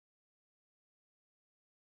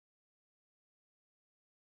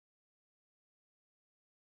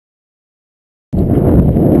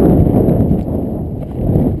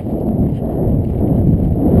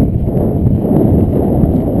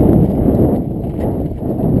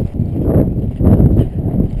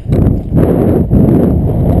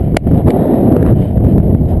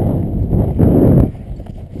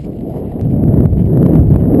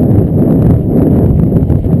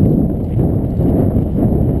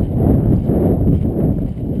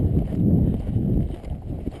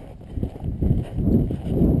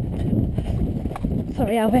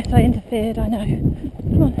Sorry Elvis, I interfered, I know.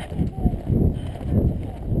 Come on.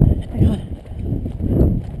 Hang on.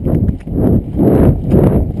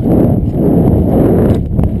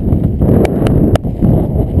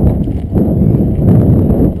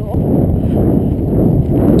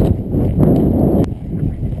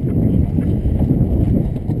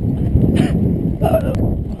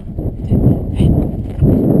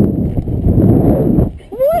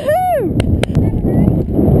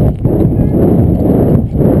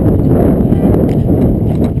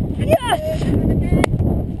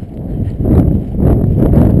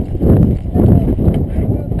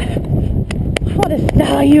 What a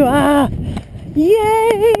star you are!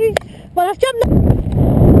 Yay! Well, I've jumped.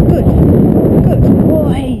 Good. Good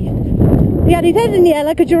boy. He had his head in the air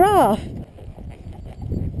like a giraffe.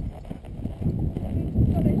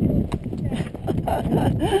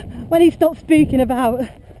 When he stopped spooking about.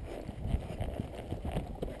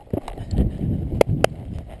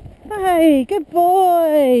 Hey, good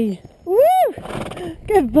boy! Woo!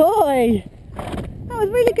 Good boy! That was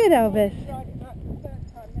really good, Elvis.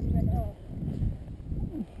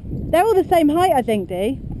 They're all the same height, I think,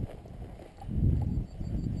 Dee.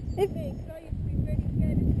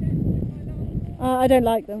 I don't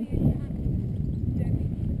like them.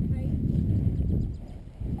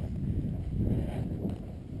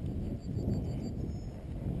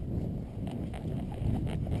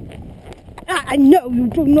 I know you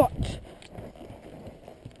do not.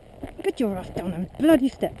 Get your ass down on bloody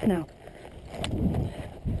steps now.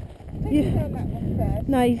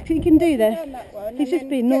 No, he can do this. He's just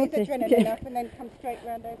being naughty. And then come straight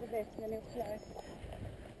round over this, and then he'll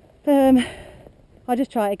flow. I'll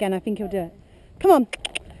just try it again. I think he'll do it. Come on,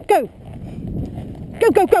 go,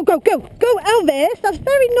 go, go, go, go, go, go, Elvis. That's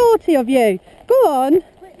very naughty of you. Go on.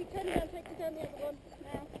 Quickly turn around, take it down the other one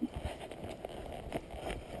now.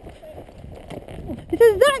 It's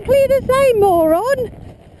exactly the same, moron.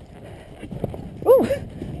 Oh.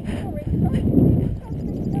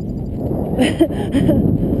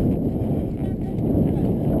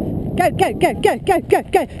 Go, go, go, go, go, go,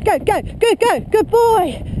 go, go, go, go, go, good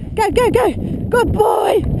boy. Go, go, go, good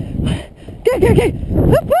boy. Go, go, go.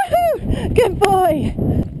 Woohoo! Good boy.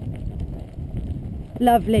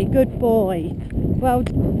 Lovely, good boy. Well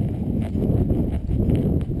done.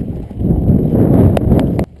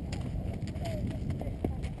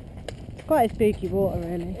 It's quite a spooky water,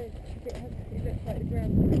 really. It looks like the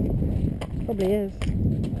ground. Probably is.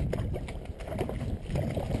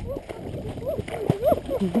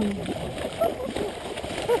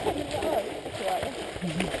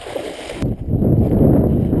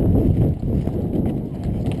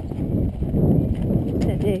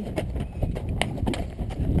 Steady.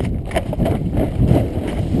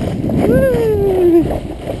 Woo!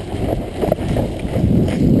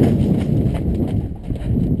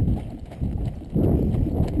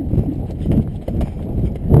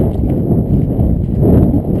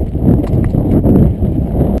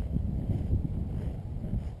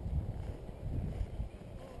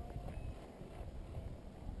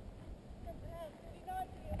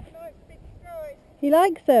 He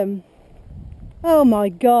likes them. Oh my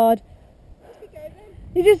God.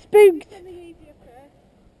 He just spooked. Do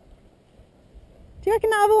you reckon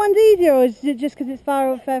that other one's easier, or is it just because it's far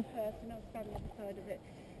off?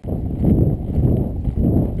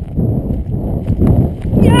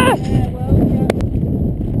 Yes!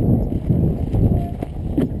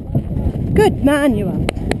 Good man you are.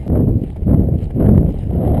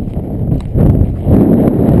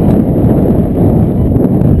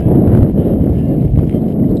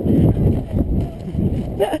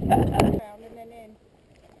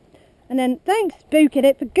 And then don't spook at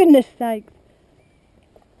it, for goodness sake.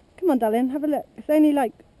 Come on, darling, have a look. It's only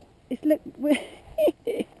like, it's look.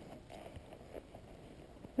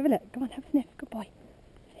 Have a look. Come on, have a sniff. Good boy.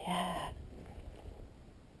 Yeah.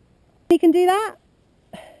 You can do that?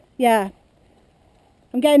 Yeah.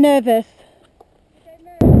 I'm getting nervous.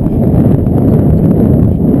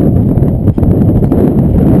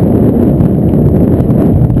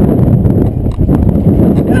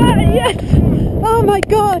 Oh my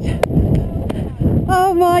God!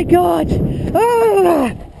 Oh my God! Oh.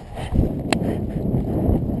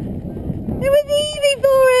 It was easy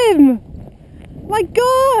for him! My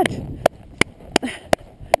God!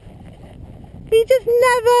 He just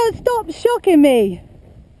never stopped shocking me!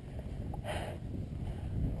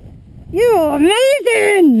 You're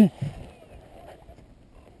amazing!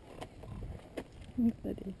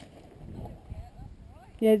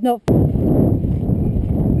 Yeah, it's not...